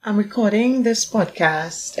I'm recording this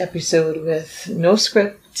podcast episode with no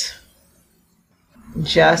script,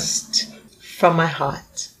 just from my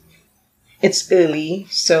heart. It's early,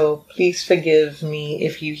 so please forgive me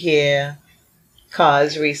if you hear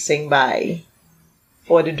cars racing by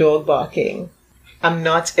or the dog barking. I'm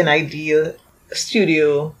not in ideal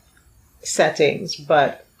studio settings,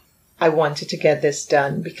 but I wanted to get this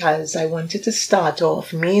done because I wanted to start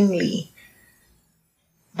off mainly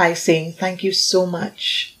by saying thank you so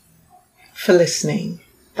much for listening.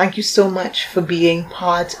 Thank you so much for being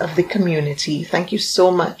part of the community. Thank you so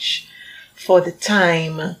much for the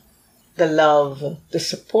time, the love, the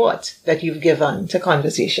support that you've given to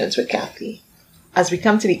Conversations with Kathy. As we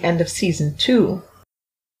come to the end of season 2,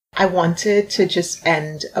 I wanted to just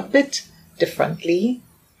end a bit differently.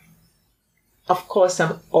 Of course,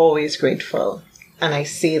 I'm always grateful, and I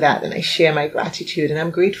say that and I share my gratitude, and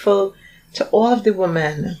I'm grateful to all of the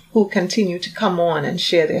women who continue to come on and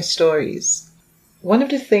share their stories. One of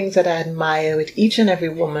the things that I admire with each and every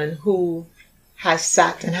woman who has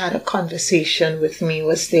sat and had a conversation with me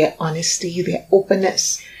was their honesty, their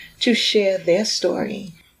openness to share their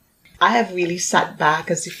story. I have really sat back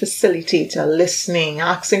as the facilitator, listening,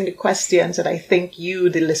 asking the questions that I think you,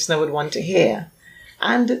 the listener, would want to hear,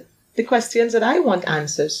 and the questions that I want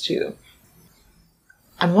answers to.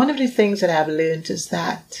 And one of the things that I've learned is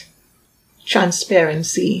that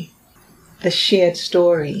transparency, the shared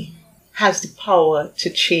story, has the power to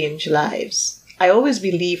change lives. I always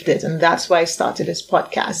believed it, and that's why I started this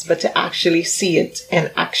podcast, but to actually see it in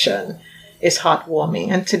action is heartwarming.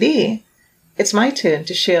 And today, it's my turn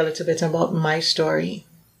to share a little bit about my story.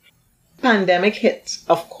 Pandemic hit,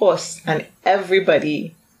 of course, and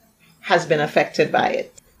everybody has been affected by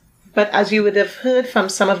it. But as you would have heard from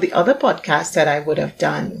some of the other podcasts that I would have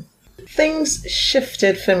done, things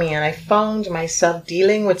shifted for me, and I found myself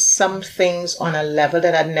dealing with some things on a level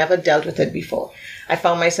that I'd never dealt with it before. I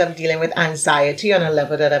found myself dealing with anxiety on a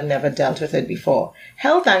level that I've never dealt with it before.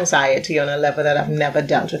 Health anxiety on a level that I've never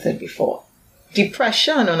dealt with it before.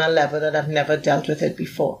 Depression on a level that I've never dealt with it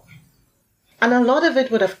before. And a lot of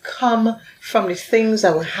it would have come from the things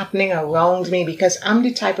that were happening around me, because I'm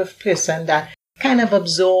the type of person that kind of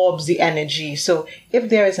absorbs the energy. So if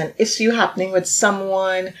there is an issue happening with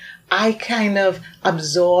someone, I kind of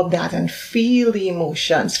absorb that and feel the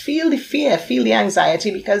emotions, feel the fear, feel the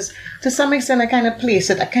anxiety, because to some extent I kind of place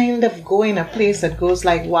it. I kind of go in a place that goes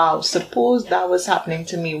like, wow, suppose that was happening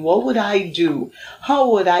to me. What would I do? How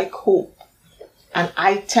would I cope? And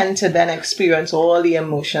I tend to then experience all the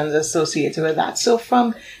emotions associated with that. So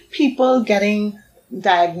from people getting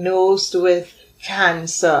diagnosed with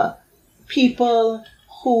cancer, people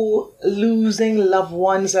who losing loved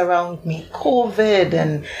ones around me, COVID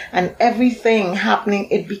and everything happening,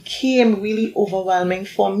 it became really overwhelming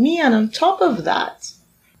for me. And on top of that,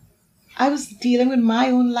 I was dealing with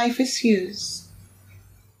my own life issues.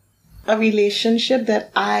 A relationship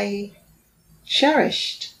that I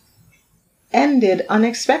cherished ended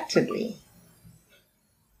unexpectedly.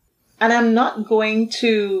 And I'm not going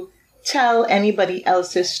to tell anybody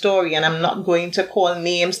else's story, and I'm not going to call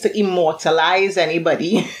names to immortalize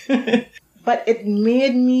anybody. But it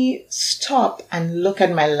made me stop and look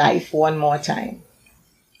at my life one more time.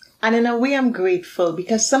 And in a way, I'm grateful,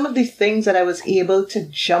 because some of the things that I was able to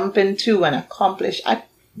jump into and accomplish, I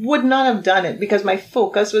would not have done it because my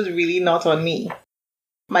focus was really not on me.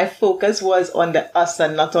 My focus was on the us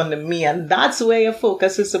and not on the me. And that's where your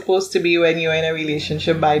focus is supposed to be when you're in a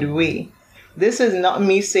relationship, by the way. This is not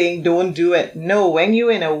me saying don't do it. No, when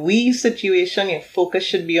you're in a we situation, your focus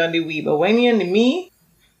should be on the we. But when you're in the me,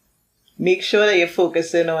 make sure that you're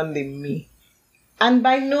focusing on the me. And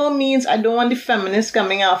by no means, I don't want the feminists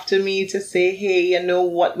coming after me to say, hey, you know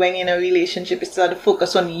what, when you're in a relationship, it's not to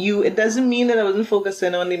focus on you. It doesn't mean that I wasn't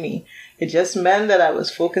focusing on the me. It just meant that I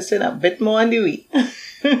was focusing a bit more on the we.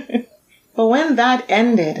 But when that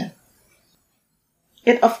ended,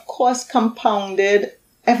 it of course compounded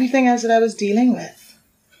everything else that I was dealing with.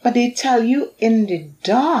 But they tell you in the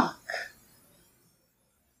dark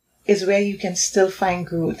is where you can still find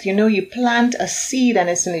growth. You know, you plant a seed and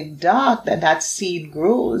it's in the dark that that seed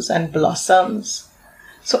grows and blossoms.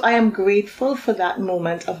 So I am grateful for that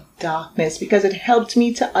moment of darkness, because it helped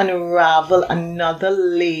me to unravel another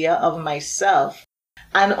layer of myself.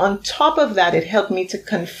 And on top of that, it helped me to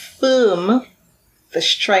confirm the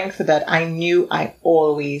strength that I knew I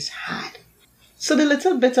always had. So the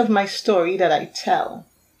little bit of my story that I tell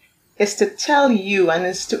is to tell you, and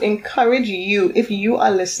is to encourage you, if you are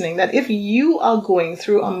listening, that if you are going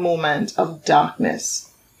through a moment of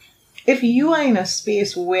darkness, if you are in a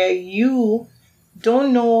space where you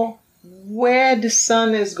don't know where the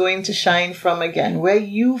sun is going to shine from again, where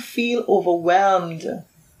you feel overwhelmed,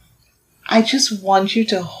 I just want you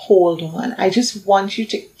to hold on. I just want you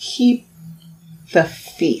to keep the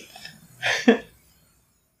faith.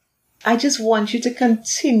 I just want you to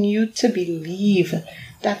continue to believe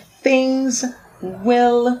that things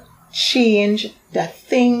will change, that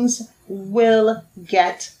things will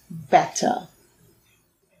get better.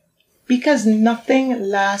 Because nothing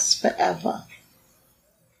lasts forever.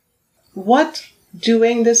 What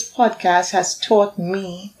doing this podcast has taught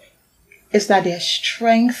me is that there's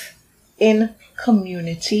strength in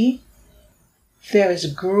community. There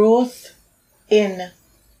is growth in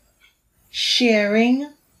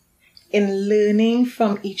sharing, in learning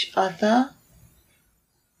from each other.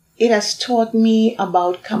 It has taught me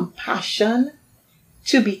about compassion,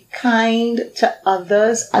 to be kind to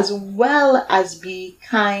others as well as be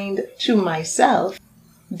kind to myself.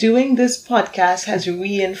 Doing this podcast has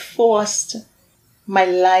reinforced my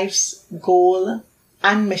life's goal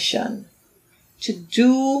and mission to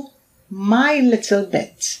do my little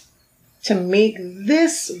bit to make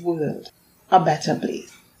this world a better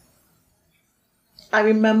place. I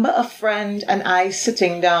remember a friend and I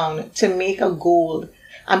sitting down to make a goal.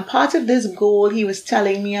 And part of this goal, he was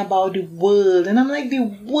telling me about the world. And I'm like, the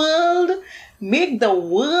world? Make the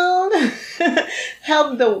world?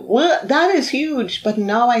 Help the world? That is huge. But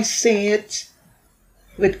now I say it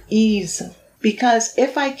with ease. Because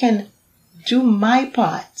if I can do my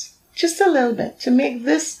part, just a little bit, to make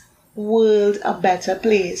this world a better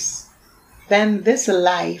place, then this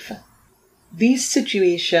life, these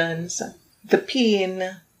situations, the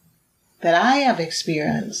pain that I have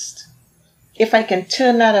experienced, if I can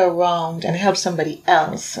turn that around and help somebody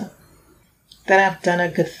else, then I've done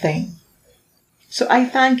a good thing. So I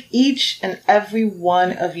thank each and every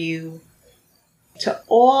one of you, to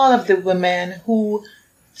all of the women who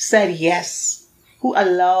said yes, who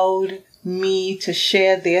allowed me to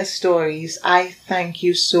share their stories. I thank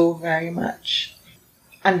you so very much.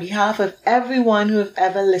 On behalf of everyone who have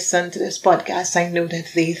ever listened to this podcast, I know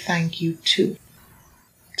that they thank you too.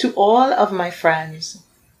 To all of my friends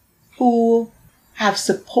who have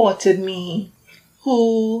supported me,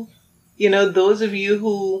 who, those of you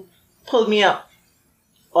who pulled me up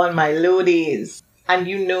on my low days, and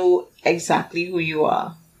you know exactly who you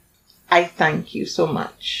are. I thank you so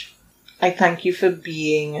much. I thank you for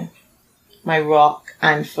being my rock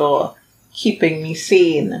and for keeping me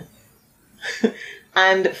sane.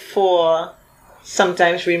 And for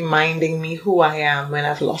sometimes reminding me who I am when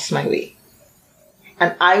I've lost my way.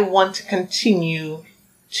 And I want to continue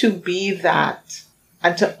to be that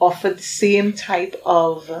and to offer the same type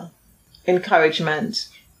of encouragement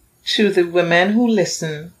to the women who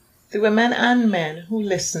listen, the women and men who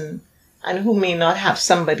listen and who may not have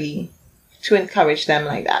somebody to encourage them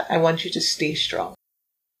like that. I want you to stay strong.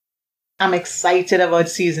 I'm excited about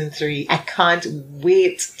season 3. I can't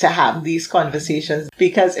wait to have these conversations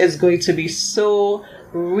because it's going to be so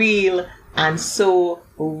real and so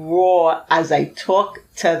raw as I talk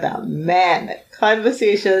to the men.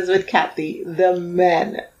 Conversations with Kathy, the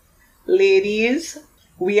men. Ladies,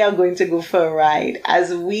 we are going to go for a ride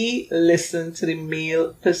as we listen to the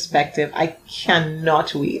male perspective. I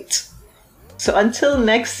cannot wait. So until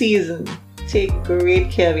next season, take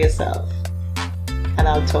great care of yourself. And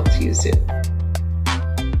I'll talk to you soon.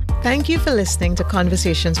 Thank you for listening to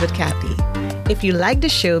Conversations with Kathy. If you like the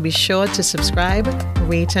show, be sure to subscribe,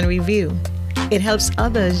 rate, and review. It helps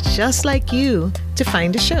others just like you to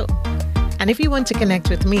find the show. And if you want to connect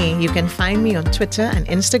with me, you can find me on Twitter and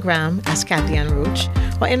Instagram as Kathy Ann Roach,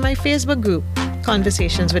 or in my Facebook group,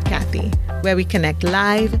 Conversations with Kathy, where we connect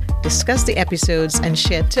live, discuss the episodes, and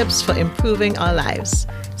share tips for improving our lives.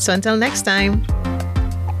 So until next time,